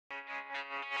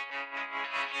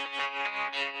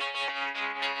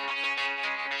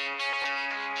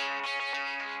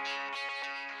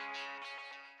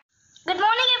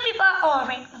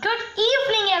Alright, good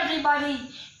evening everybody.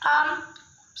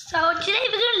 So today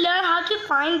we're going to learn how to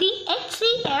find the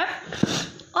HCF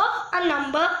of a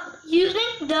number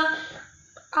using the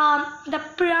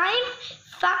prime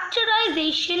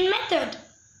factorization method,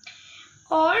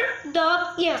 or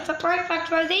the prime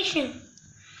factorization.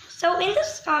 So in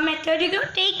this method, you're going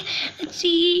to take, let's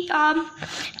see,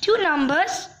 two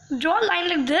numbers, draw a line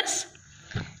like this,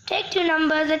 take two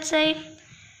numbers, let's say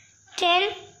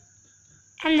 10,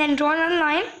 and then draw another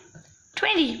line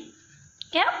 20.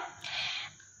 Yeah.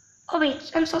 Oh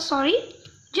wait, I'm so sorry.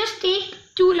 Just take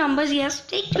two numbers. Yes,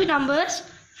 take two numbers,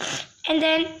 and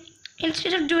then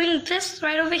instead of doing this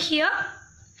right over here,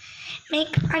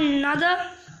 make another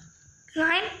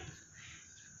line.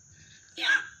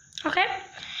 Yeah. Okay.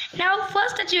 Now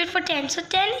first let's do it for 10. So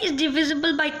 10 is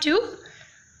divisible by 2,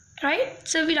 right?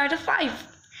 So we write a 5.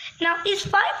 Now is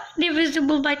 5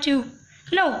 divisible by 2?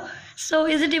 No. So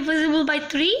is it divisible by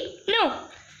 3? No.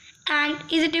 And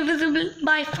is it divisible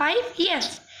by 5?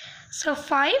 Yes. So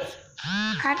 5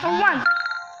 and a 1.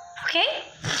 Okay.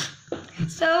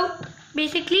 So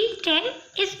basically 10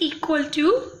 is equal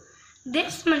to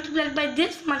this multiplied by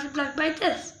this multiplied by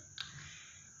this.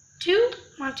 2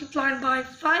 multiplied by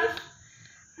 5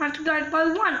 multiplied by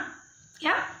 1.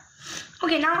 Yeah.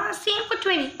 Okay, now same for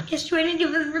 20. Is 20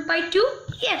 divisible by 2?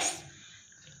 Yes.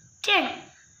 10.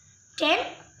 10?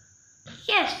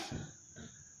 Yes.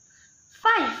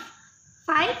 5.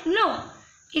 5? No.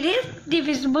 It is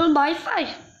divisible by 5.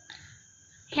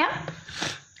 Yeah.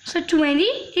 So 20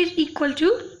 is equal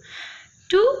to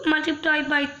 2 multiplied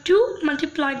by 2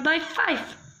 multiplied by 5.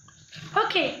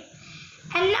 Okay.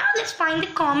 And now let's find the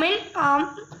common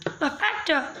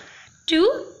factor.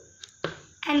 2,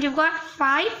 and you've got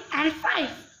 5 and 5.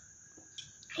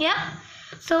 Yeah.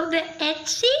 So the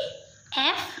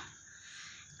HCF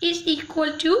is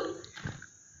equal to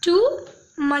 2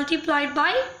 multiplied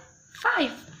by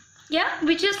 5. Yeah,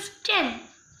 which is 10.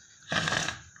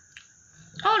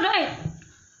 Alright.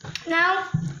 Now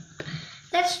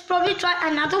let's probably try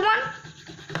another one.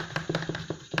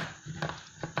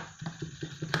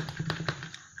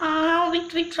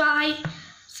 We try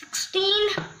 16,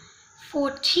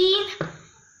 14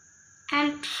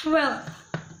 and 12.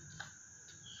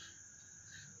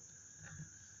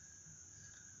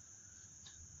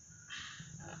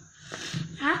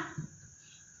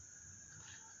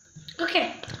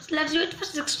 Okay, so let's do it for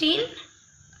 16.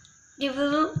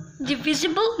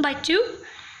 Divisible by 2.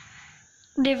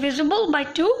 Divisible by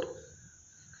 2.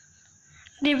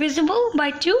 Divisible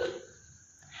by 2.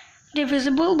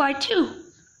 Divisible by 2.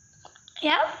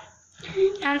 Yeah.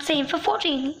 And same for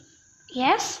 14.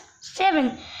 Yes.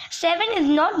 7. 7 is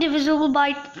not divisible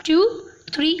by 2,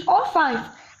 3 or 5,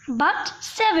 but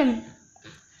 7.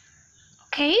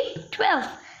 Okay. 12.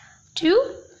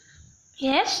 2.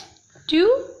 Yes.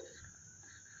 2.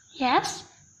 Yes.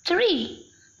 3.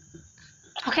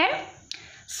 Okay.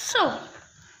 So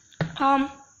 16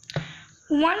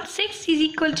 is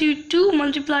equal to 2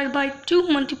 multiplied by 2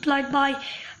 multiplied by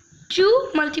 2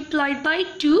 multiplied by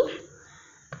 2.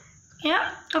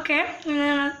 Yeah. Okay. And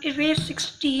then it weighs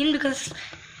 16 because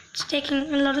it's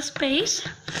taking a lot of space.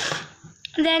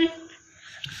 And then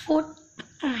 4.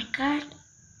 Oh my god.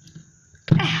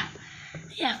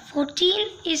 Yeah. 14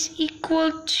 is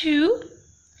equal to,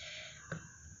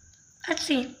 let's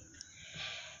see,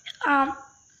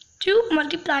 2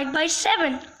 multiplied by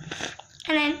 7, and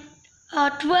then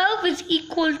 12 is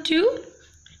equal to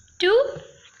 2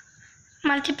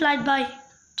 multiplied by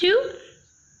 2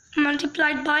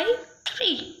 multiplied by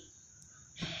 3.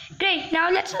 Great. Now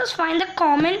let's just find the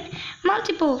common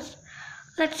multiples.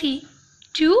 Let's see.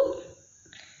 2.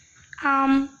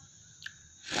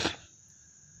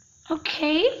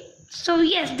 Okay. So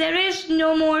yes, there is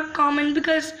no more common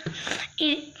because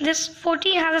this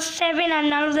 14 has a 7 and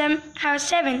none of them have a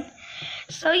 7.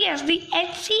 So yes, the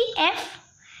HCF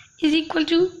is equal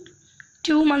to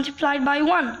 2 multiplied by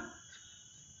 1.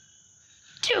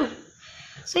 2.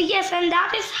 So yes, and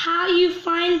that is how you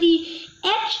find the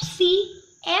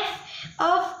HCF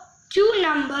of two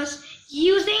numbers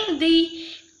using the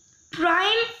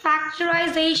prime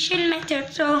factorization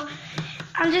method. So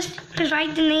I'll just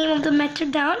write the name of the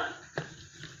method down.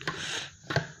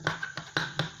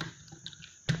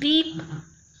 The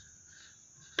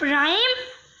prime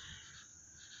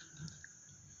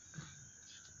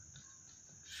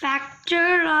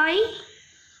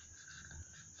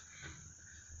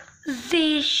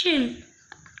factorization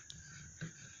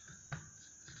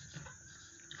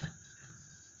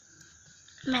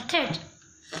method.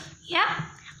 Yeah.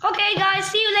 Okay guys,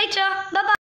 see you later. Bye bye.